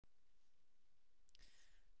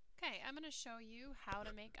Okay, I'm going to show you how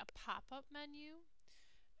to make a pop-up menu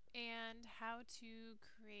and how to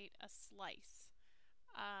create a slice.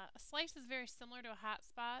 A slice is very similar to a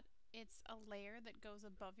hotspot. It's a layer that goes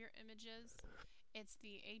above your images. It's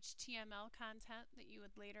the HTML content that you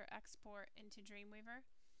would later export into Dreamweaver.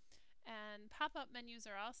 And pop-up menus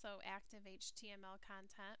are also active HTML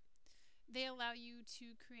content. They allow you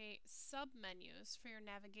to create submenus for your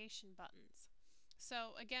navigation buttons.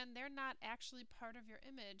 So again, they're not actually part of your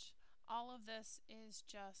image. All of this is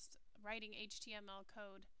just writing HTML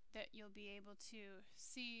code that you'll be able to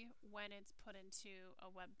see when it's put into a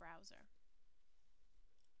web browser.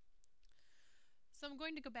 So I'm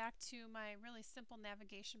going to go back to my really simple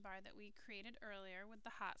navigation bar that we created earlier with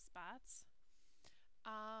the hotspots.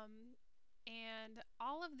 And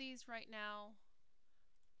all of these right now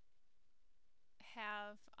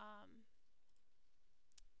have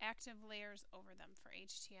active layers over them for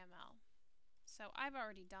HTML. So I've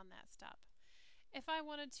already done that step. If I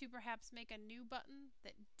wanted to perhaps make a new button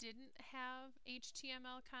that didn't have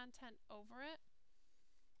HTML content over it,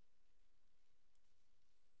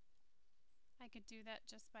 I could do that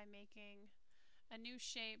just by making a new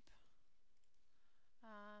shape.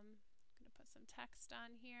 I'm going to put some text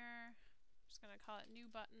on here. I'm just going to call it new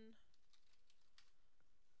button.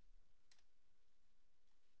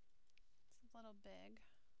 It's a little big.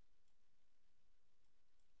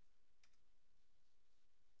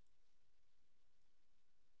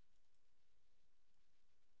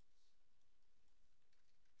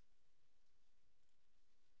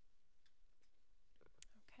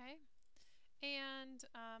 Okay. And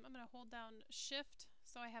I'm going to hold down Shift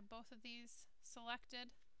so I have both of these selected,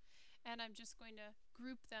 and I'm just going to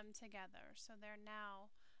group them together so they're now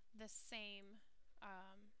the same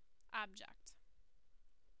object.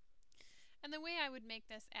 And the way I would make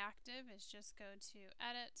this active is just go to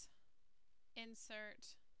Edit,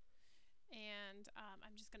 Insert, and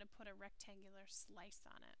I'm just going to put a rectangular slice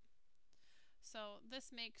on it. So this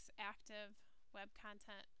makes active web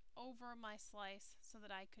content over my slice so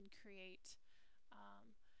that I could create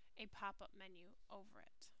a pop-up menu over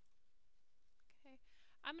it. Okay,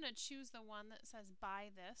 I'm going to choose the one that says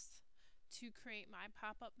buy this to create my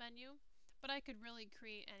pop-up menu, but I could really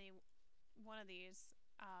create any one of these,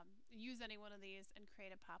 use any one of these and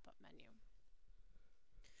create a pop-up menu.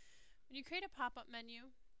 When you create a pop-up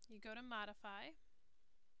menu, you go to Modify,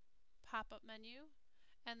 Pop-up Menu,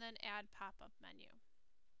 and then Add Pop-up Menu.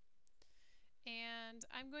 And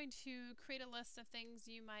I'm going to create a list of things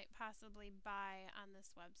you might possibly buy on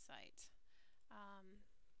this website.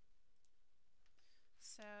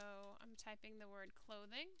 So I'm typing the word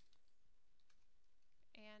clothing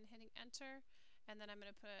and hitting enter, and then I'm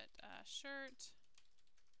going to put shirt,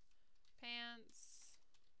 pants,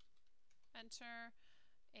 enter,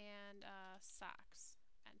 and socks,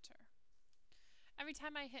 enter. Every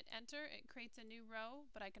time I hit enter, it creates a new row,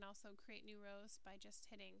 but I can also create new rows by just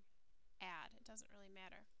hitting add. It doesn't really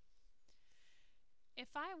matter.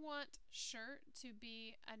 If I want shirt to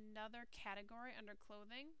be another category under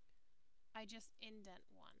clothing, I just indent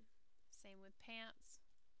one. Same with pants,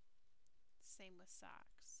 same with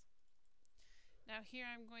socks. Now here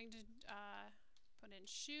I'm going to put in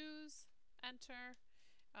shoes, enter,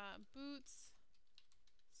 boots,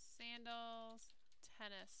 sandals,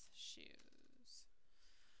 tennis shoes.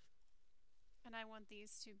 And I want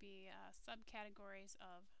these to be subcategories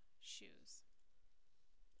of shoes.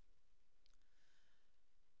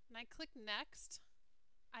 When I click next,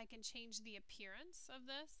 I can change the appearance of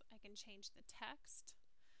this. I can change the text.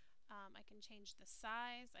 I can change the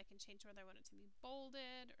size. I can change whether I want it to be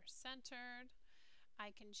bolded or centered.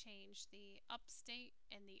 I can change the up state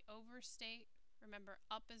and the over state. Remember,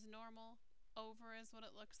 up is normal, over is what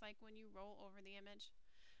it looks like when you roll over the image.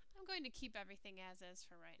 I'm going to keep everything as is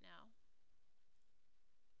for right now.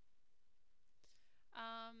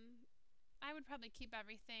 I would probably keep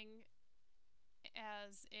everything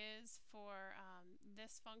as is for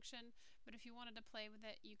this function, but if you wanted to play with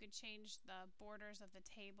it, you could change the borders of the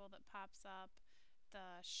table that pops up,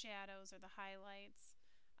 the shadows or the highlights,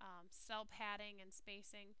 cell padding and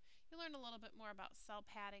spacing. You'll learn a little bit more about cell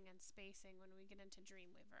padding and spacing when we get into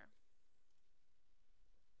Dreamweaver.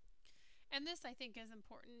 And this, I think, is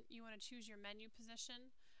important. You want to choose your menu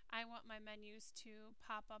position. I want my menus to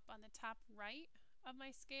pop up on the top right of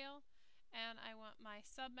my scale, and I want my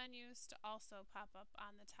submenus to also pop up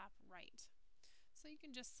on the top right. So you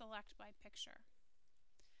can just select by picture.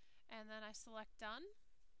 And then I select Done,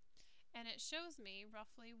 and it shows me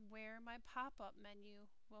roughly where my pop-up menu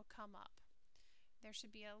will come up. There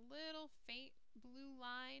should be a little faint blue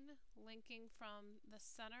line linking from the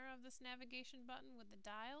center of this navigation button with the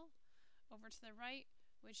dial over to the right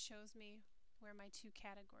which shows me where my two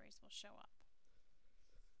categories will show up.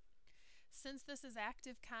 Since this is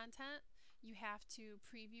active content, you have to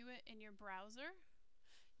preview it in your browser.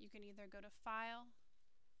 You can either go to File,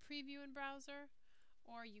 Preview in Browser,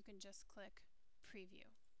 or you can just click Preview.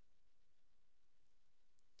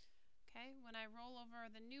 Okay, when I roll over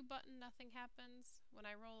the new button, nothing happens. When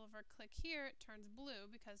I roll over click here, it turns blue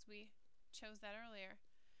because we chose that earlier.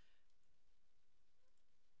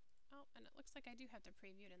 Oh, and it looks like I do have to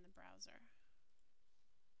preview it in the browser.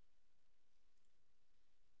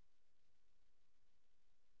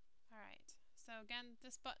 Alright, so again,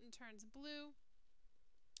 this button turns blue.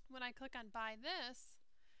 When I click on Buy This,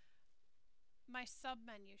 my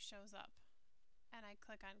sub-menu shows up. And I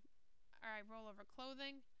click on, or I roll over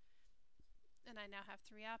Clothing, and I now have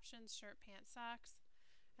three options: shirt, pants, socks.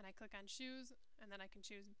 And I click on Shoes, and then I can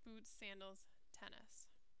choose boots, sandals,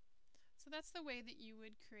 tennis. So that's the way that you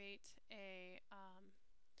would create a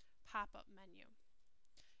pop-up menu.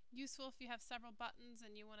 Useful if you have several buttons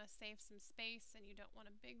and you want to save some space and you don't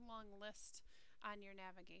want a big long list on your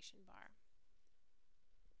navigation bar.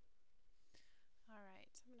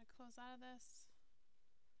 Alright, I'm going to close out of this.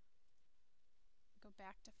 Go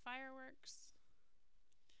back to Fireworks.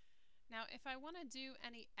 Now if I want to do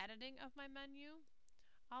any editing of my menu,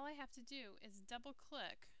 all I have to do is double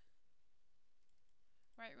click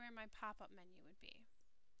right where my pop-up menu would be.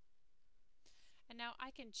 And now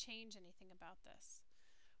I can change anything about this.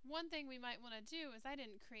 One thing we might want to do is I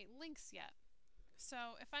didn't create links yet.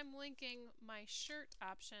 So if I'm linking my shirt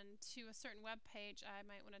option to a certain web page, I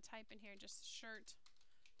might want to type in here just shirt.htm.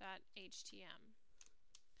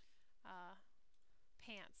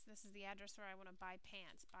 Pants, this is the address where I want to buy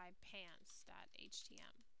pants,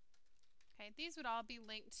 buypants.htm. Okay, these would all be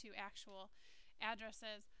linked to actual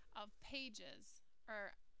addresses of pages,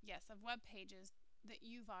 or yes, of web pages that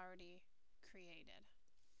you've already created.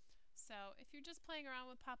 So if you're just playing around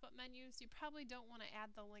with pop-up menus, you probably don't want to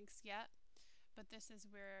add the links yet, but this is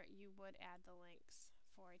where you would add the links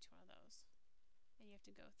for each one of those. And you have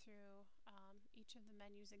to go through each of the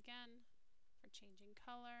menus again for changing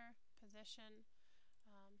color, position,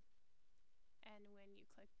 and when you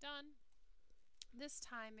click done, this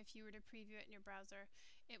time if you were to preview it in your browser,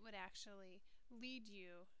 it would actually lead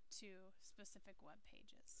you to specific web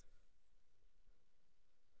pages.